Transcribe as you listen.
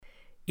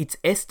It's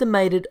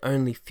estimated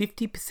only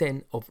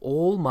 50% of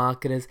all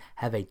marketers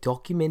have a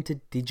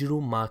documented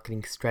digital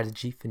marketing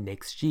strategy for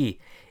next year.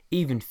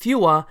 Even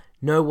fewer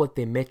know what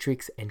their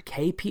metrics and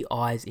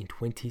KPIs in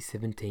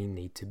 2017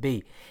 need to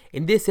be.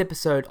 In this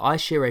episode, I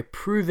share a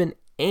proven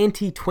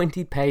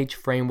anti-20-page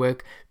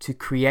framework to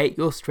create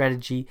your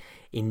strategy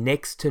in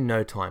next to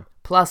no time.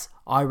 Plus,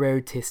 I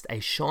road test a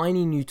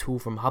shiny new tool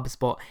from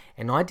HubSpot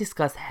and I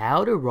discuss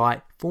how to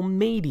write for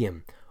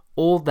Medium.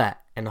 All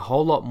that and a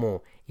whole lot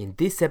more in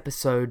this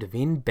episode of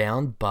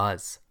Inbound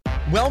Buzz.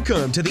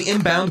 Welcome to the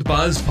Inbound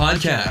Buzz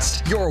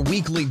Podcast, your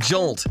weekly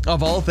jolt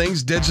of all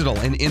things digital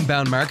and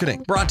inbound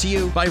marketing, brought to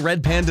you by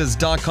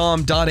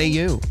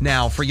redpandas.com.au.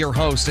 Now for your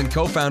host and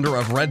co-founder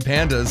of Red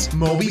Pandas,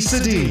 Moby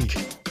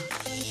Sadiq.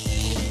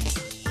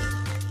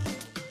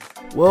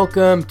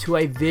 Welcome to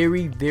a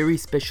very, very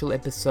special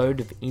episode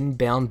of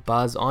Inbound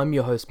Buzz. I'm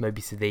your host,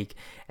 Moby Sadiq,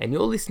 and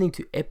you're listening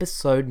to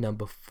episode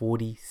number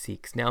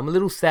 46. Now, I'm a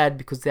little sad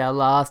because it's our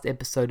last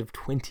episode of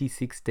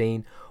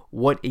 2016.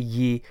 What a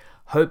year.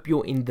 Hope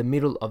you're in the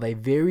middle of a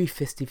very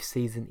festive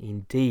season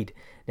indeed.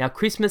 Now,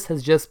 Christmas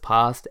has just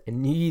passed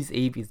and New Year's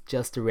Eve is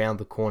just around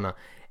the corner,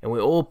 and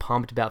we're all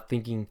pumped about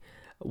thinking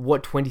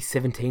what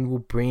 2017 will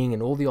bring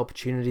and all the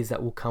opportunities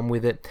that will come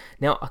with it.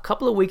 Now, a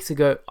couple of weeks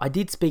ago, I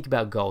did speak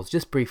about goals,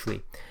 just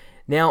briefly.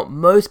 Now,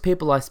 most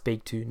people I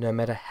speak to, no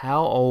matter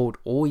how old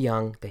or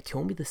young, they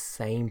tell me the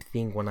same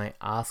thing when I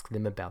ask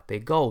them about their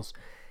goals.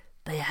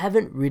 They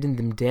haven't written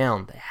them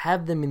down. They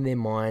have them in their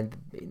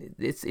mind.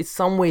 It's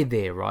somewhere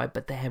there, right?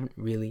 But they haven't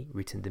really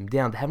written them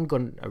down. They haven't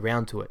gotten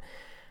around to it.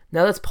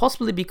 Now, that's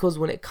possibly because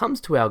when it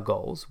comes to our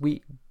goals,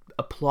 we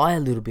apply a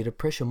little bit of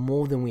pressure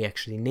more than we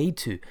actually need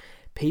to.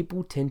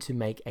 People tend to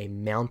make a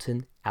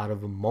mountain out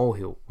of a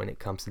molehill when it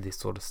comes to this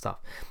sort of stuff.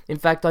 In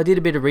fact, I did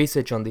a bit of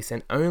research on this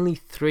and only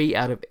 3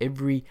 out of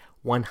every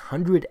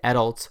 100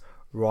 adults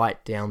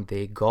write down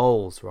their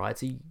goals, right?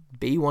 So you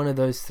be one of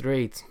those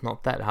 3. It's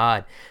not that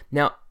hard.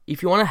 Now,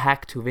 if you want a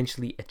hack to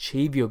eventually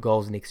achieve your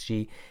goals next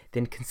year,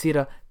 then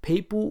consider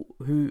people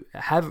who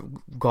have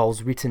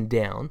goals written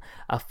down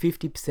are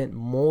 50%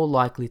 more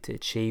likely to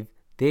achieve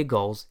their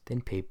goals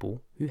than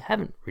people who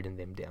haven't written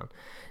them down.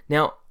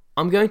 Now,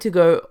 I'm going to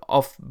go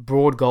off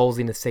broad goals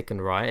in a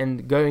second, right?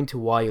 And go into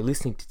why you're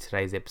listening to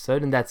today's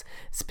episode, and that's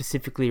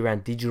specifically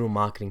around digital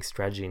marketing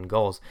strategy and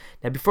goals.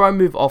 Now, before I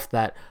move off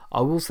that, I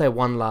will say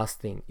one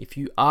last thing. If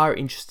you are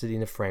interested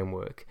in a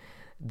framework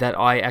that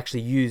I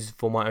actually use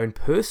for my own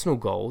personal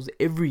goals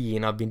every year,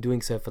 and I've been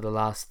doing so for the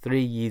last 3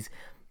 years,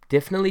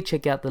 definitely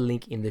check out the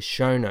link in the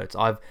show notes.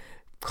 I've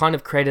kind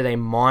of created a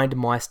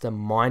MindMeister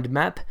mind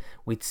map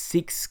with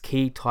 6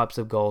 key types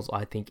of goals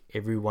I think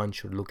everyone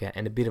should look at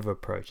and a bit of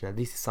approach. Now,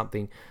 this is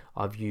something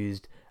I've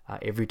used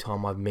every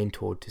time I've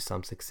mentored to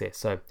some success.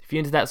 So if you're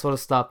into that sort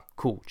of stuff,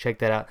 cool, check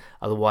that out.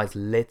 Otherwise,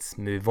 let's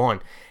move on.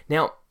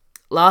 Now,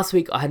 last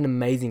week I had an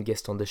amazing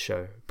guest on the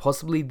show,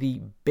 possibly the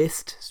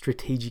best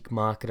strategic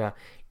marketer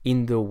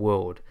in the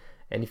world.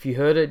 And if you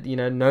heard it,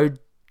 no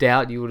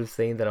doubt you would have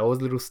seen that I was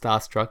a little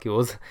starstruck. It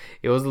was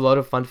a lot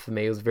of fun for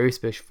me. It was very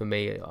special for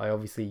me. I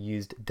obviously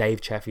used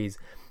Dave Chaffee's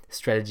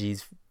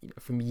strategies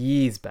from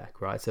years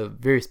back, right? So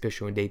very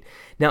special indeed.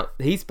 Now,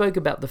 he spoke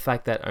about the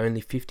fact that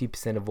only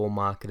 50% of all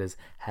marketers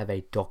have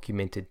a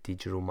documented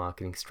digital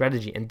marketing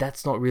strategy, and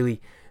that's not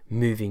really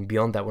moving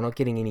beyond that. We're not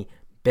getting any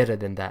better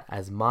than that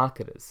as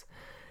marketers.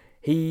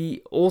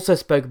 He also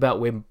spoke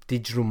about where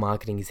digital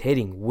marketing is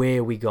heading,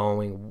 where we're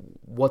going,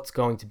 what's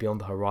going to be on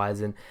the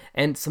horizon,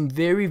 and some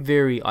very,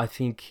 very, I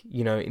think,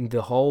 in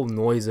the whole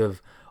noise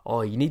of,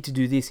 oh, you need to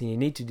do this, and you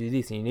need to do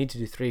this, and you need to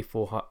do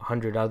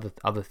 300-400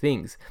 other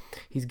things.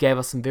 He gave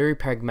us some very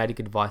pragmatic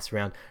advice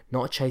around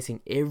not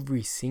chasing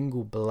every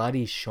single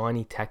bloody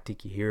shiny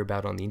tactic you hear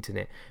about on the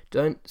internet.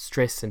 Don't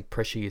stress and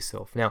pressure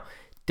yourself. Now,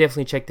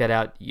 definitely check that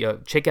out.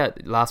 Check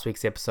out last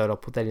week's episode. I'll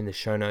put that in the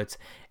show notes,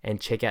 and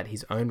check out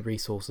his own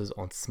resources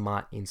on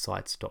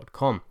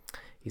smartinsights.com.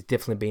 He's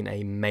definitely been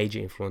a major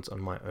influence on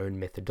my own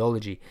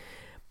methodology.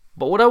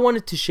 But what I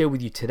wanted to share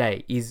with you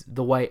today is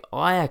the way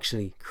I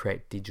actually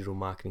create digital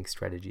marketing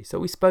strategies. So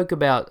we spoke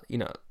about,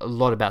 a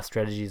lot about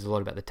strategies, a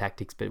lot about the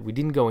tactics, but we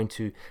didn't go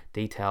into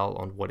detail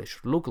on what it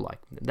should look like.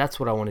 That's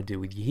what I want to do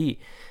with you here.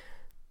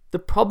 The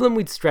problem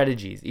with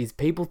strategies is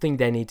people think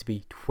they need to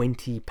be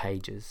 20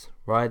 pages,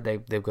 right?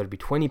 They've got to be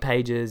 20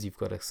 pages. You've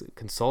got to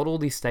consult all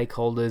these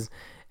stakeholders.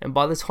 And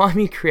by the time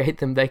you create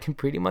them, they can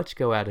pretty much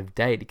go out of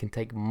date. It can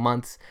take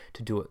months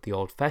to do it the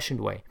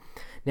old-fashioned way.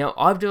 Now,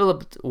 I've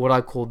developed what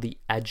I call the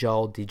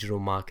Agile Digital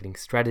Marketing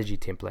Strategy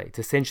template. It's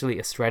essentially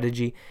a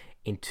strategy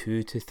in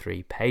 2 to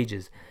 3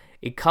 pages.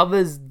 It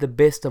covers the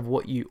best of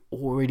what you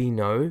already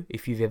know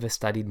if you've ever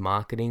studied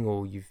marketing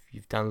or you've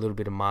done a little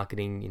bit of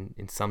marketing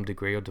in some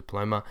degree or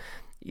diploma.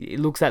 It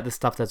looks at the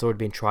stuff that's already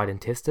been tried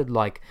and tested,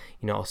 like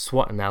a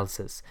SWOT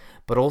analysis,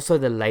 but also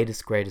the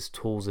latest, greatest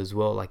tools as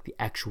well, like the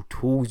actual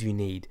tools you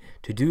need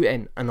to do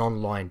an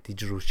online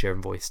digital share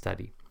and voice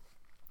study.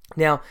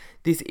 Now,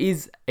 this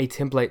is a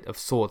template of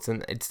sorts,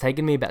 and it's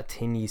taken me about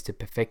 10 years to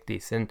perfect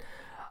this. And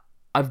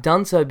I've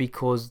done so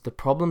because the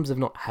problems of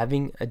not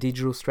having a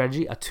digital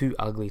strategy are too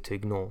ugly to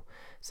ignore.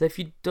 So if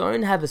you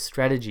don't have a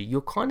strategy,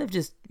 you're kind of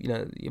just,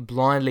 you're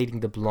blind leading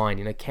the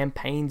blind.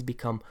 Campaigns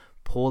become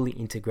poorly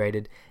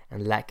integrated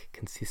and lack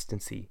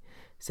consistency.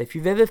 So if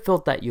you've ever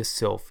felt that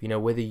yourself,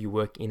 whether you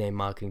work in a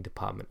marketing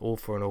department or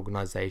for an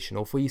organization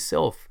or for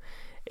yourself,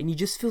 and you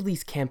just feel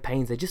these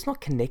campaigns, they're just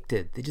not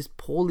connected. They're just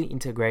poorly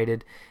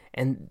integrated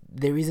and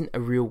there isn't a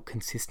real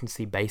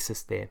consistency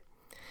basis there.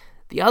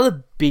 The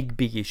other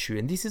big issue,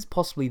 and this is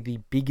possibly the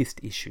biggest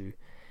issue,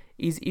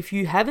 is if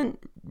you haven't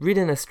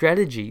written a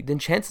strategy, then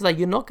chances are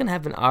you're not going to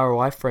have an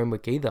ROI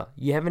framework either.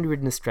 You haven't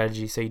written a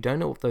strategy, so you don't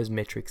know what those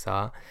metrics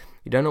are.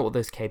 You don't know what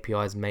those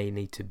KPIs may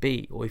need to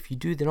be. Or if you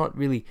do, they're not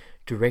really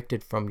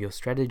directed from your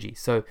strategy.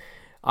 So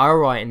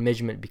ROI and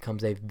measurement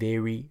becomes a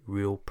very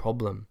real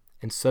problem.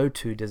 And so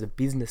too does a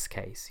business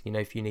case.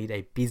 If you need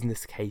a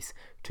business case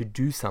to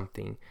do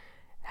something,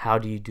 how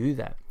do you do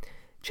that?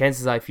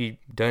 Chances are if you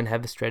don't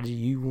have a strategy,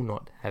 you will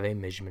not have a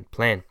measurement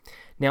plan.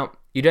 Now,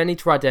 you don't need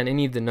to write down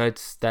any of the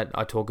notes that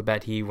I talk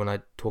about here when I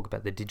talk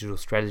about the digital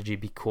strategy,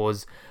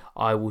 because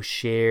I will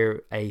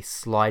share a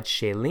slide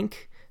share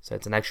link. So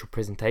it's an actual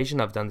presentation.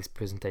 I've done this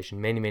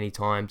presentation many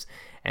times,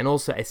 and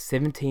also a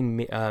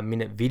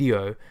 17-minute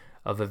video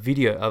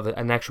of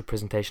an actual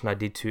presentation I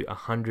did to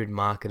 100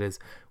 marketers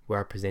where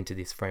I presented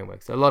this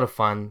framework. So a lot of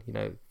fun,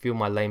 feel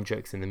my lame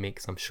jokes in the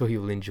mix. I'm sure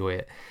you'll enjoy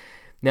it.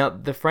 Now,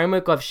 the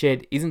framework I've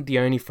shared isn't the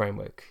only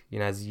framework,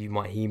 as you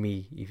might hear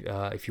me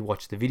if you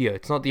watch the video.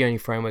 It's not the only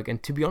framework,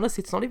 and to be honest,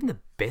 it's not even the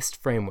best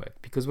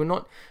framework, because we're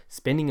not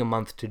spending a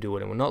month to do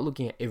it, and we're not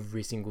looking at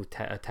every single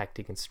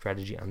tactic and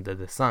strategy under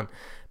the sun.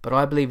 But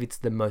I believe it's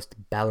the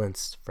most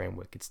balanced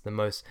framework. It's the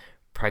most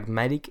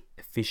pragmatic,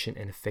 efficient,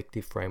 and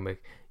effective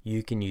framework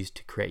you can use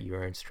to create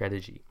your own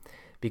strategy,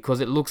 because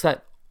it looks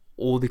at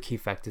all the key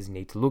factors you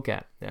need to look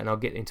at, and I'll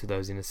get into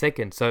those in a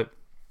second. So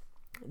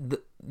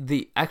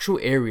the actual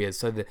areas,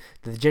 so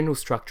the general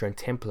structure and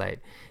template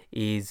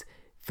is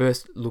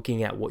first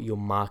looking at what your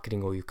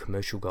marketing or your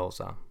commercial goals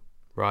are,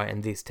 right?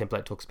 And this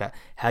template talks about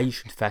how you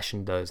should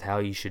fashion those,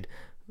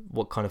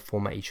 what kind of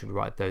format you should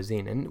write those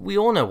in. And we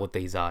all know what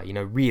these are,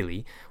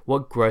 really,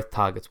 what growth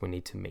targets we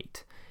need to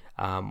meet.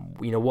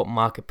 What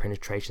market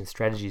penetration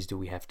strategies do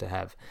we have to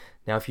have?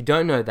 Now, if you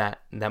don't know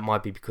that, that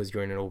might be because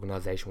you're in an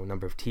organization with a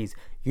number of tiers.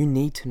 You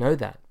need to know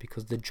that,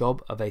 because the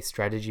job of a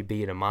strategy,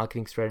 be it a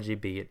marketing strategy,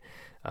 be it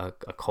a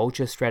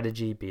culture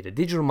strategy, be it a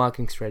digital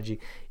marketing strategy,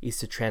 is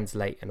to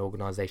translate an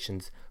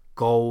organization's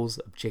goals,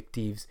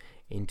 objectives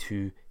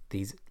into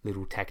these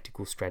little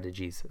tactical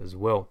strategies as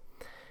well.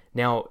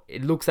 Now,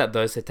 it looks at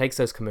those, so it takes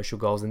those commercial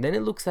goals, and then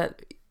it looks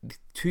at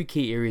two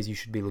key areas you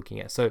should be looking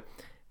at. So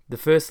the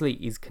firstly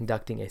is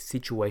conducting a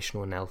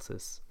situational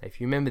analysis. If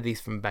you remember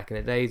these from back in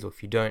the days, or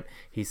if you don't,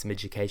 here's some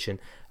education.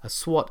 A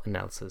SWOT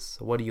analysis.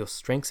 So what are your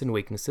strengths and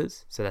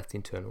weaknesses? So that's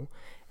internal.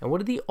 And what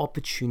are the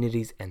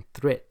opportunities and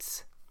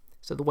threats?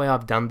 So the way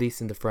I've done this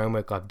in the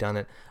framework, I've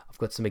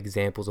got some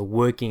examples, a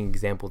working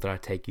example that I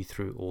take you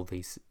through all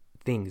these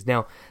things.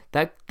 Now,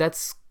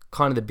 that's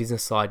kind of the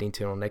business side,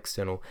 internal and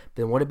external.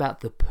 Then what about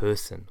the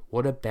person?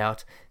 What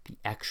about the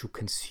actual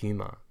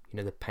consumer?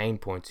 The pain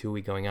points, who are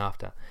we going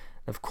after?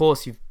 Of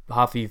course,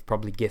 half of you've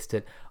probably guessed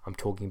it, I'm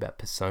talking about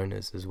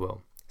personas as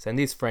well. So in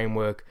this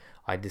framework,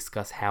 I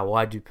discuss how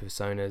I do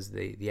personas,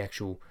 the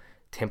actual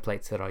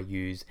templates that I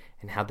use,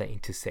 and how that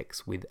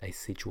intersects with a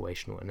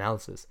situational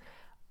analysis.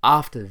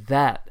 After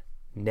that,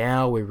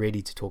 now we're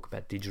ready to talk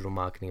about digital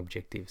marketing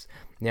objectives.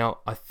 Now,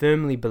 I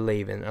firmly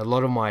believe, and a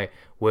lot of my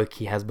work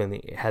here has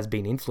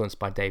been influenced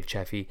by Dave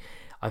Chaffee,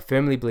 I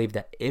firmly believe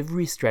that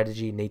every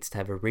strategy needs to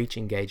have a reach,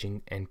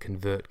 engaging, and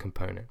convert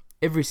component.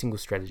 Every single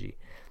strategy,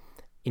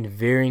 in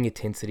varying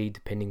intensity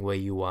depending where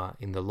you are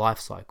in the life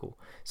cycle.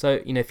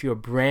 So, if you're a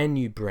brand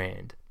new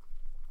brand,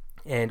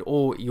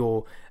 or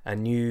you're a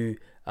new,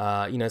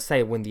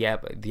 say when the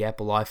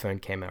Apple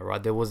iPhone came out,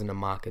 right? There wasn't a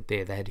market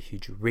there. They had a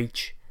huge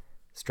reach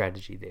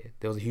strategy there.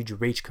 There was a huge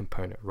reach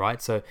component,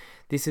 right? So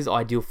this is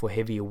ideal for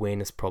heavy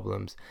awareness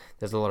problems.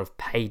 There's a lot of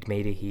paid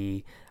media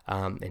here,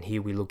 and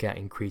here we look at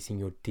increasing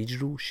your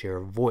digital share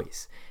of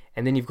voice.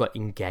 And then you've got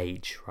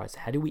engage, right? So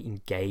how do we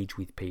engage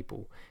with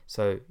people?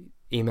 So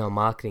email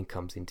marketing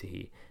comes into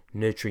here.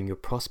 Nurturing your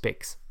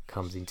prospects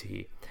comes into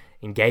here.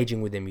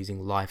 Engaging with them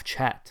using live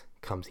chat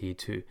comes here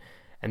too.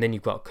 And then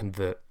you've got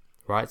convert,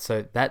 right?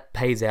 So that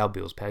pays our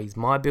bills, pays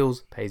my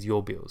bills, pays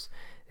your bills.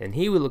 And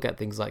here we look at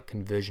things like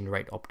conversion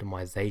rate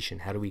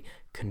optimization. How do we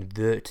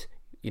convert,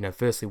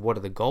 firstly, what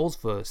are the goals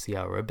for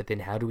CRO, but then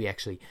how do we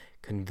actually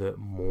convert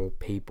more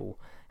people?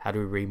 How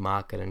do we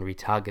remarket and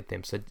retarget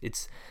them? So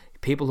it's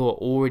people who are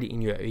already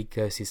in your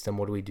ecosystem.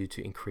 What do we do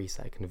to increase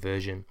that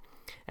conversion?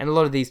 And a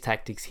lot of these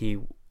tactics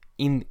here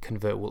in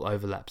convert will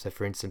overlap. So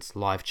for instance,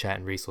 live chat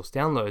and resource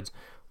downloads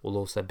will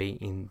also be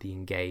in the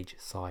engage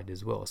side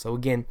as well. So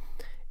again,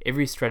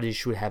 every strategy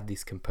should have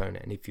this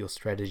component. And if your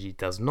strategy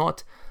does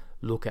not,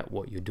 look at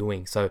what you're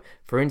doing. So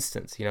for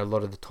instance, a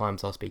lot of the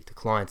times I'll speak to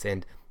clients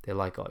and They're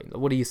like, oh,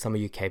 what are some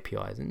of your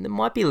KPIs? And there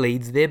might be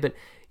leads there, but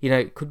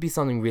it could be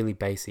something really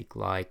basic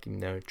like,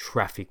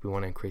 traffic, we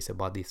want to increase it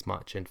by this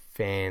much, and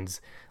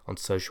fans on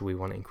social, we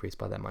want to increase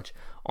by that much.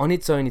 On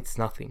its own, it's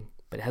nothing,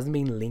 but it hasn't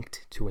been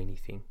linked to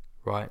anything,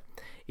 right?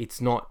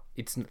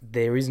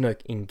 There is no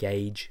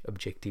engage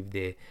objective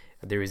there.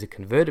 There is a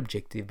convert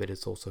objective, but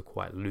it's also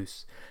quite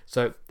loose.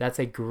 So that's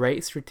a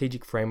great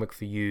strategic framework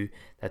for you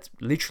that's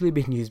literally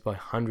been used by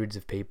hundreds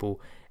of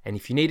people. And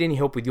if you need any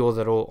help with yours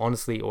at all,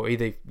 honestly, or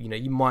either,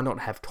 you might not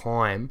have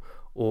time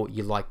or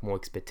you like more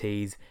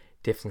expertise,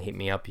 definitely hit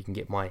me up. You can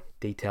get my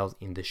details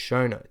in the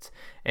show notes.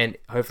 And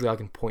hopefully I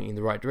can point you in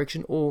the right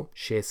direction or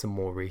share some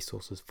more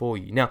resources for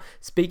you. Now,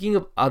 speaking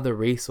of other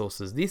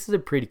resources, this is a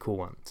pretty cool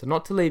one. So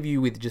not to leave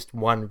you with just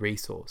one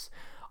resource,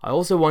 I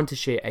also want to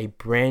share a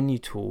brand new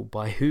tool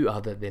by who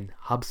other than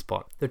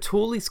HubSpot. The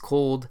tool is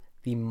called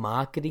the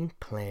Marketing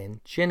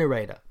Plan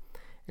Generator.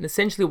 And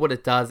essentially what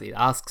it does, it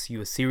asks you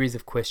a series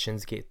of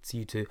questions, gets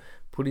you to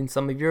put in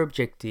some of your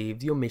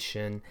objectives, your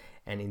mission,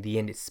 and in the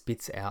end it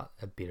spits out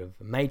a bit of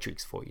a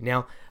matrix for you.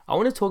 Now, I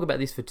want to talk about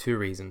this for two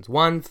reasons.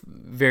 One,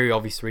 very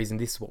obvious reason,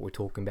 this is what we're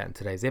talking about in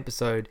today's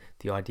episode,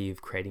 the idea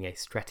of creating a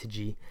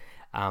strategy,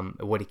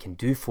 what it can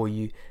do for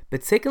you.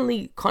 But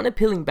secondly, kind of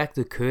peeling back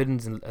the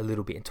curtains a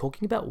little bit and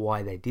talking about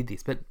why they did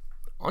this. But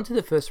onto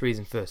the first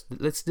reason first.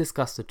 Let's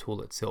discuss the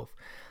tool itself.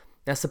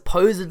 Now,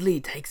 supposedly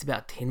it takes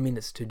about 10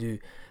 minutes to do,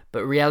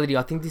 but reality,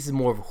 I think this is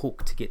more of a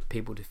hook to get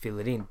people to fill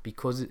it in,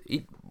 because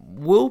it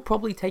will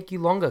probably take you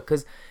longer.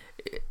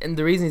 And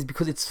the reason is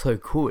because it's so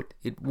good.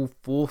 It will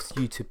force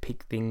you to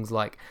pick things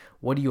like,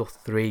 what are your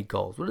 3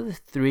 goals? What are the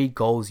 3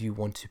 goals you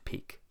want to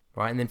pick?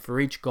 Right? And then for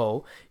each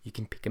goal, you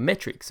can pick a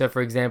metric. So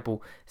for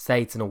example,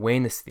 say it's an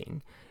awareness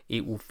thing,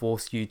 it will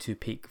force you to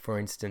pick, for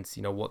instance,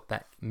 what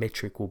that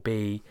metric will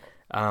be,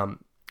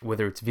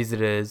 whether it's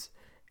visitors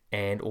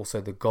and also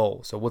the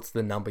goal. So what's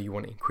the number you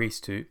want to increase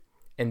to,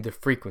 and the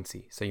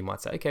frequency. So you might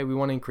say, okay, we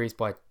want to increase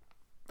by,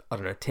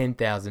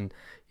 10,000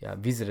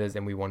 visitors,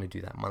 and we want to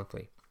do that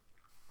monthly.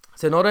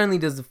 So not only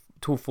does the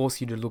tool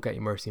force you to look at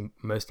your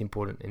most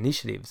important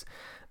initiatives,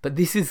 but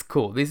this is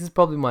cool. This is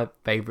probably my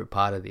favorite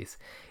part of this.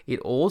 It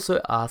also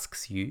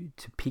asks you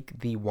to pick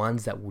the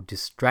ones that will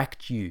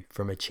distract you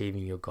from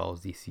achieving your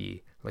goals this year.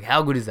 Like,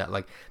 how good is that?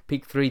 Like,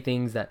 pick 3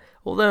 things that,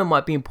 although it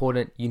might be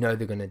important, they're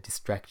going to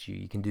distract you.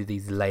 You can do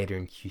these later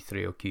in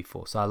Q3 or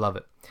Q4. So I love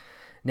it.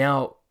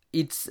 Now,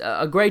 it's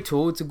a great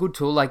tool. It's a good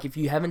tool. Like, if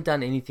you haven't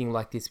done anything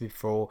like this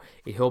before,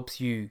 it helps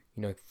you,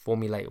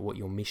 formulate what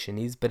your mission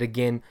is. But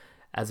again,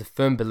 as a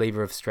firm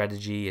believer of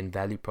strategy and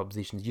value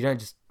propositions, you don't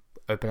just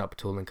open up a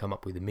tool and come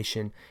up with a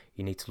mission.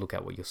 You need to look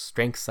at what your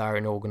strengths are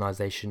in an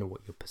organization, or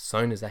what your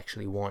personas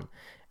actually want,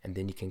 and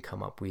then you can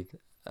come up with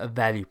a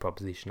value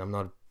proposition. I'm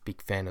not a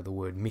big fan of the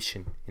word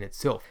mission in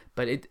itself,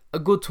 but it's a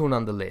good tool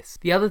nonetheless.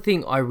 The other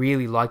thing I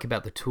really like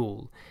about the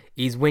tool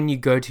is when you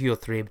go to your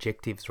 3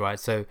 objectives, right?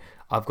 So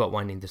I've got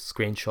one in the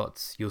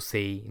screenshots, you'll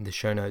see in the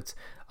show notes.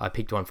 I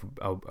picked one for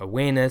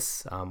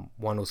awareness,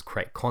 one was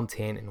create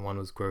content, and one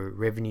was grow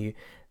revenue.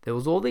 There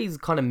was all these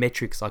kind of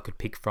metrics I could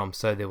pick from.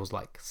 So there was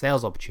like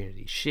sales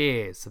opportunities,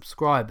 shares,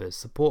 subscribers,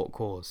 support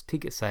calls,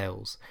 ticket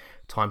sales,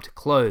 time to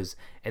close,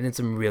 and then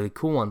some really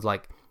cool ones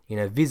like,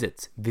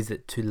 visits,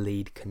 visit to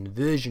lead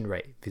conversion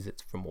rate,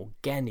 visits from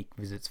organic,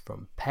 visits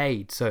from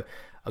paid. So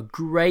a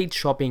great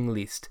shopping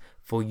list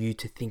for you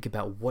to think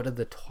about, what are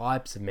the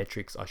types of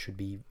metrics I should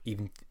be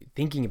even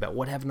thinking about?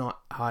 What haven't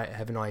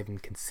I even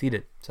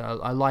considered? So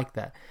I like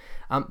that.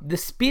 The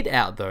spit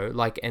out though,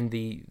 and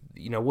the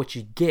what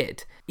you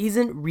get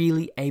isn't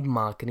really a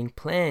marketing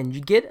plan.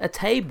 You get a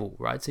table,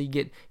 right? So you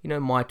get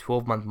my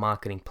 12-month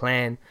marketing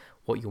plan,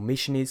 what your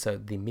mission is, so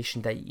the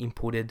mission that you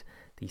inputted,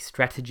 the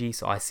strategy.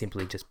 So I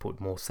simply just put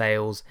more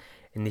sales.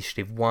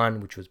 Initiative 1,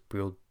 which was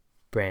build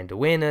brand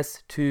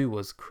awareness. 2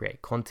 was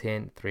create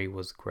content. 3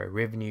 was grow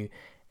revenue.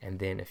 And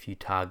then a few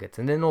targets,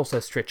 and then also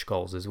stretch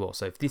goals as well.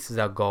 So if this is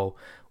our goal,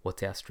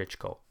 what's our stretch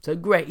goal? So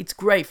great, it's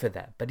great for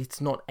that, but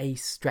it's not a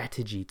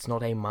strategy. It's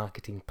not a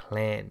marketing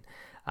plan.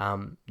 A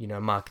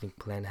marketing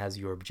plan has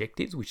your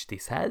objectives, which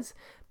this has,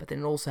 but then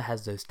it also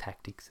has those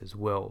tactics as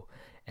well.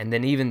 And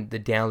then even the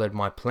download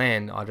my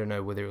plan, I don't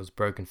know whether it was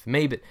broken for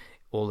me, but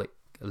all it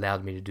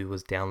allowed me to do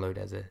was download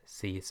as a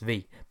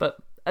CSV. But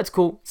that's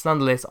cool. It's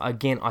nonetheless,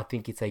 again, I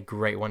think it's a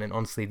great one. And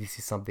honestly, this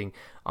is something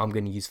I'm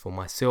going to use for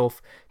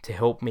myself to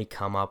help me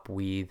come up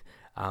with,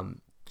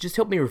 just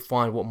help me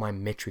refine what my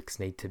metrics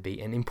need to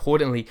be. And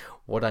importantly,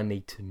 what I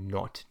need to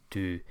not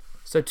do.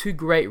 So 2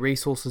 great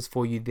resources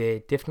for you there.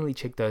 Definitely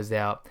check those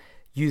out.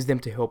 Use them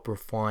to help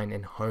refine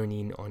and hone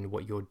in on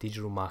what your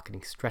digital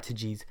marketing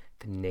strategies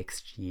for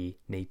next year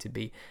need to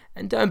be.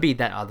 And don't be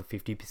that other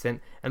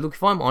 50%. And look,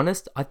 if I'm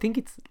honest, I think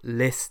it's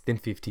less than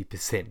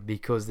 50%,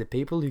 because the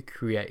people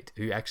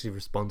who actually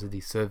respond to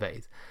these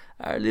surveys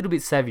are a little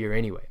bit savvier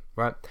anyway,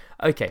 right?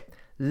 Okay,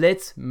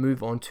 let's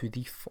move on to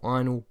the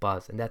final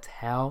buzz, and that's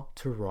how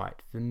to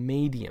write for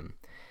Medium.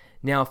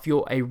 Now, if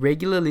you're a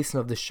regular listener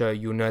of the show,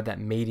 you'll know that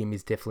Medium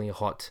is definitely a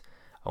hot,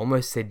 I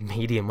almost said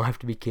medium, I have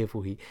to be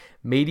careful here.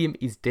 Medium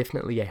is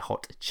definitely a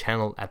hot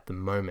channel at the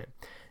moment.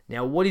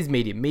 Now, what is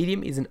Medium?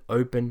 Medium is an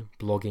open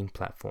blogging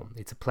platform.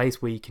 It's a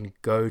place where you can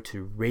go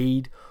to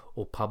read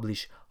or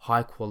publish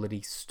high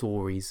quality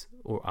stories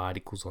or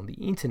articles on the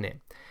internet.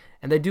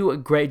 And they do a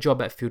great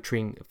job at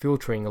filtering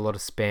a lot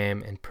of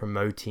spam and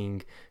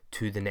promoting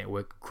to the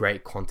network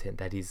great content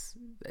that is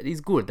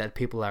good, that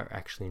people are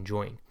actually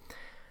enjoying.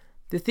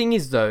 The thing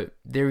is though,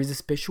 there is a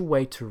special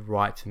way to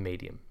write for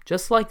Medium.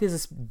 Just like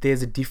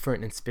there's a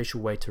different and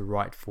special way to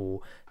write for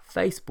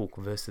Facebook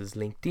versus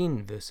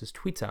LinkedIn versus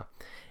Twitter.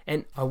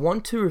 And I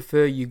want to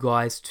refer you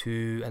guys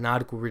to an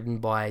article written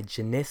by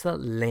Janessa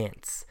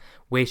Lance,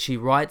 where she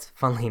writes,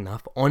 funnily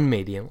enough, on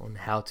Medium on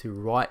how to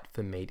write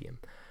for Medium.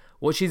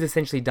 What she's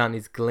essentially done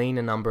is glean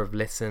a number of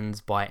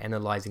lessons by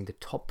analyzing the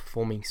top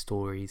performing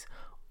stories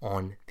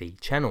on the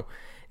channel.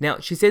 Now,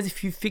 she says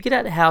if you figured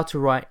out how to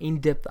write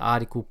in-depth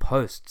article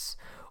posts,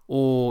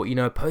 or,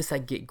 posts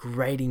that get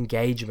great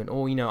engagement,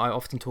 or, I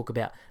often talk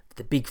about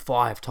the big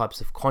 5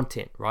 types of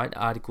content, right?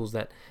 Articles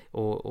that,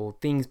 or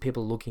things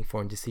people are looking for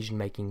in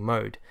decision-making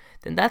mode,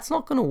 then that's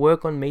not going to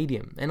work on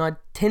Medium. And I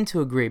tend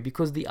to agree,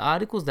 because the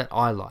articles that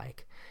I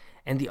like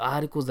and the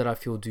articles that I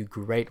feel do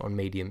great on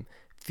Medium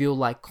feel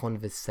like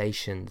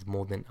conversations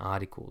more than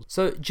articles.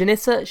 So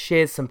Janessa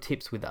shares some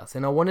tips with us,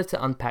 and I wanted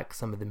to unpack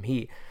some of them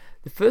here.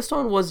 The first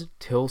one was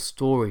tell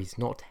stories,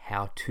 not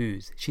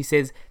how-tos. She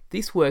says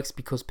this works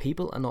because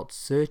people are not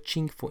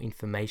searching for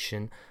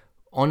information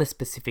on a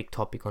specific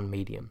topic on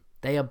Medium.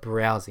 They are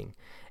browsing.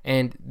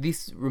 And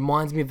this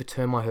reminds me of a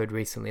term I heard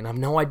recently, and I have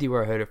no idea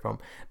where I heard it from,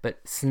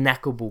 but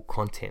snackable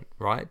content,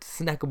 right?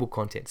 Snackable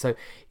content. So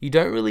you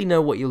don't really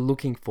know what you're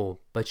looking for,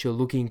 but you're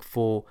looking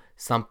for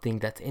something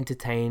that's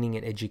entertaining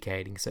and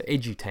educating. So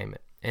edutainment.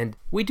 And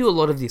we do a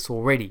lot of this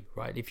already,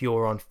 right? If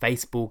you're on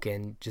Facebook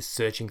and just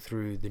searching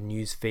through the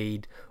news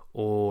feed,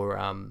 or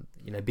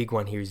big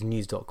one here is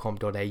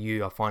news.com.au.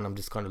 I find I'm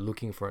just kind of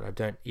looking for it. I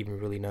don't even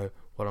really know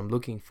what I'm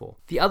looking for.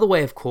 The other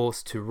way, of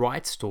course, to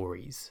write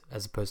stories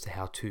as opposed to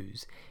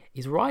how-tos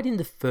is write in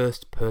the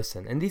first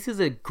person. And this is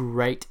a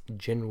great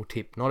general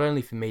tip, not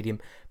only for Medium,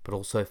 but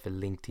also for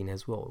LinkedIn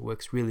as well. It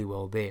works really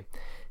well there.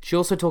 She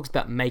also talks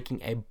about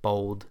making a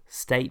bold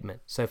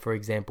statement. So for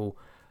example,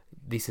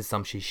 this is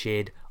some she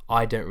shared: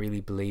 I don't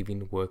really believe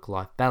in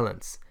work-life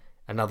balance.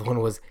 Another one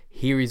was,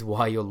 here is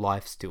why your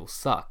life still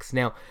sucks.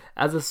 Now,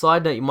 as a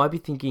side note, you might be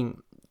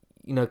thinking,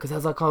 because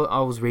as I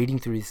was reading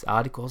through this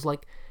article, I was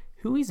like,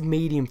 who is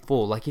Medium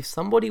for? Like, if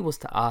somebody was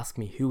to ask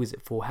me who is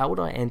it for, how would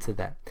I answer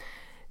that?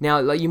 Now,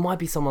 like, you might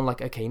be someone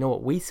like, okay, you know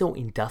what? We sell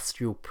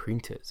industrial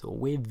printers, or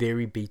we're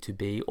very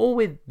B2B, or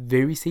we're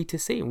very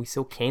C2C, and we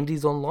sell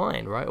candies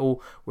online, right?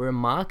 Or we're a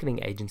marketing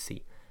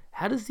agency.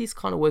 How does this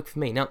kind of work for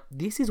me? Now,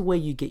 this is where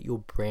you get your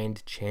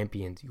brand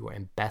champions, your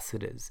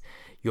ambassadors,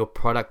 your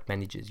product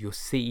managers, your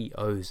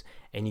CEOs,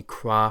 and you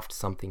craft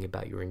something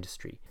about your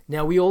industry.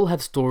 Now, we all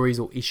have stories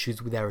or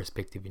issues with our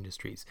respective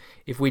industries.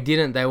 If we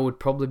didn't, they would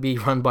probably be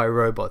run by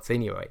robots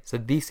anyway. So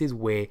this is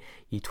where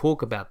you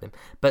talk about them.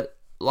 But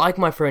like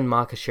my friend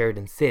Marcus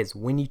Sheridan says,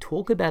 when you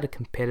talk about a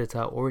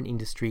competitor or an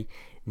industry,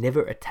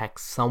 never attack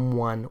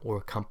someone or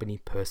a company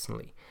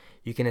personally.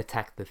 You can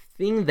attack the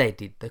thing they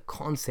did, the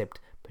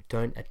concept, but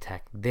don't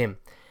attack them.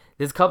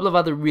 There's a couple of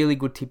other really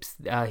good tips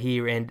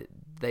here, and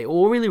they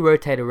all really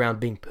rotate around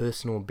being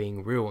personal and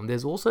being real. And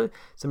there's also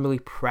some really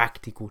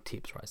practical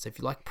tips, right? So if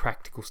you like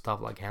practical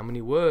stuff like how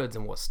many words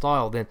and what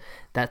style, then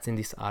that's in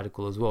this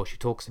article as well. She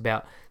talks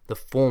about the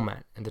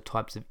format and the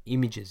types of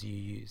images you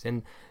use.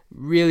 And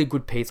really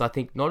good piece, I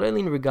think, not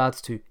only in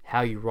regards to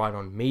how you write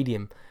on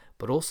Medium,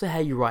 but also how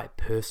you write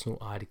personal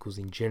articles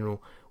in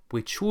general,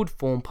 which should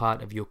form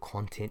part of your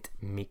content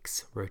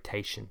mix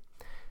rotation.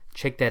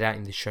 Check that out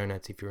in the show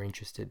notes if you're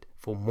interested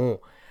for more.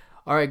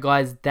 Alright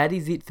guys, that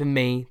is it for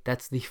me.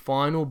 That's the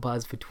final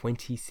buzz for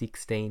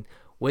 2016.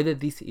 Whether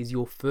this is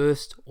your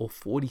first or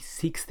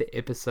 46th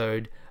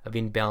episode of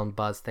Inbound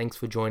Buzz, thanks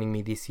for joining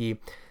me this year.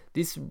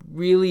 This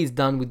really is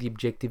done with the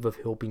objective of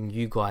helping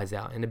you guys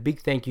out. And a big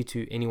thank you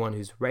to anyone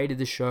who's rated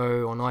the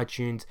show on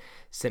iTunes,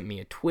 sent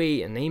me a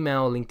tweet, an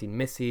email, a LinkedIn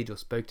message, or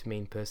spoke to me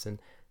in person.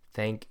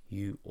 Thank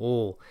you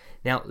all.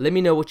 Now, let me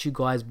know what you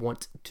guys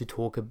want me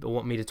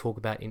to talk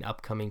about in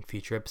upcoming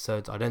future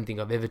episodes. I don't think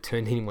I've ever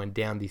turned anyone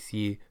down this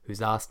year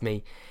who's asked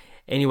me.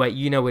 Anyway,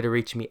 you know where to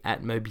reach me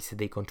at Moby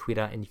Sadiq on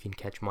Twitter, and you can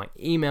catch my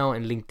email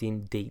and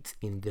LinkedIn deets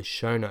in the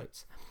show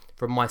notes.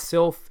 From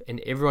myself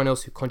and everyone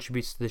else who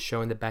contributes to the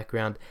show in the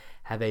background,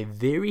 have a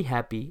very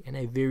happy and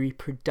a very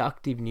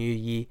productive new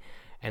year,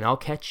 and I'll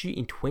catch you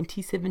in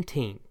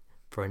 2017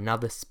 for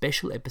another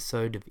special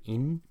episode of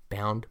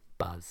Inbound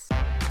Buzz.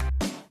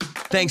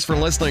 Thanks for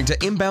listening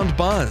to Inbound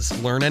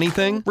Buzz. Learn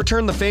anything?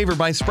 Return the favor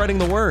by spreading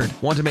the word.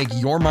 Want to make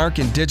your mark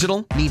in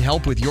digital? Need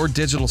help with your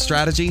digital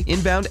strategy,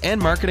 inbound,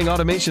 and marketing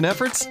automation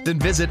efforts? Then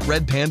visit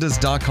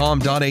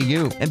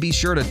redpandas.com.au and be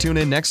sure to tune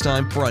in next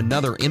time for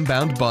another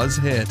Inbound Buzz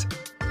hit.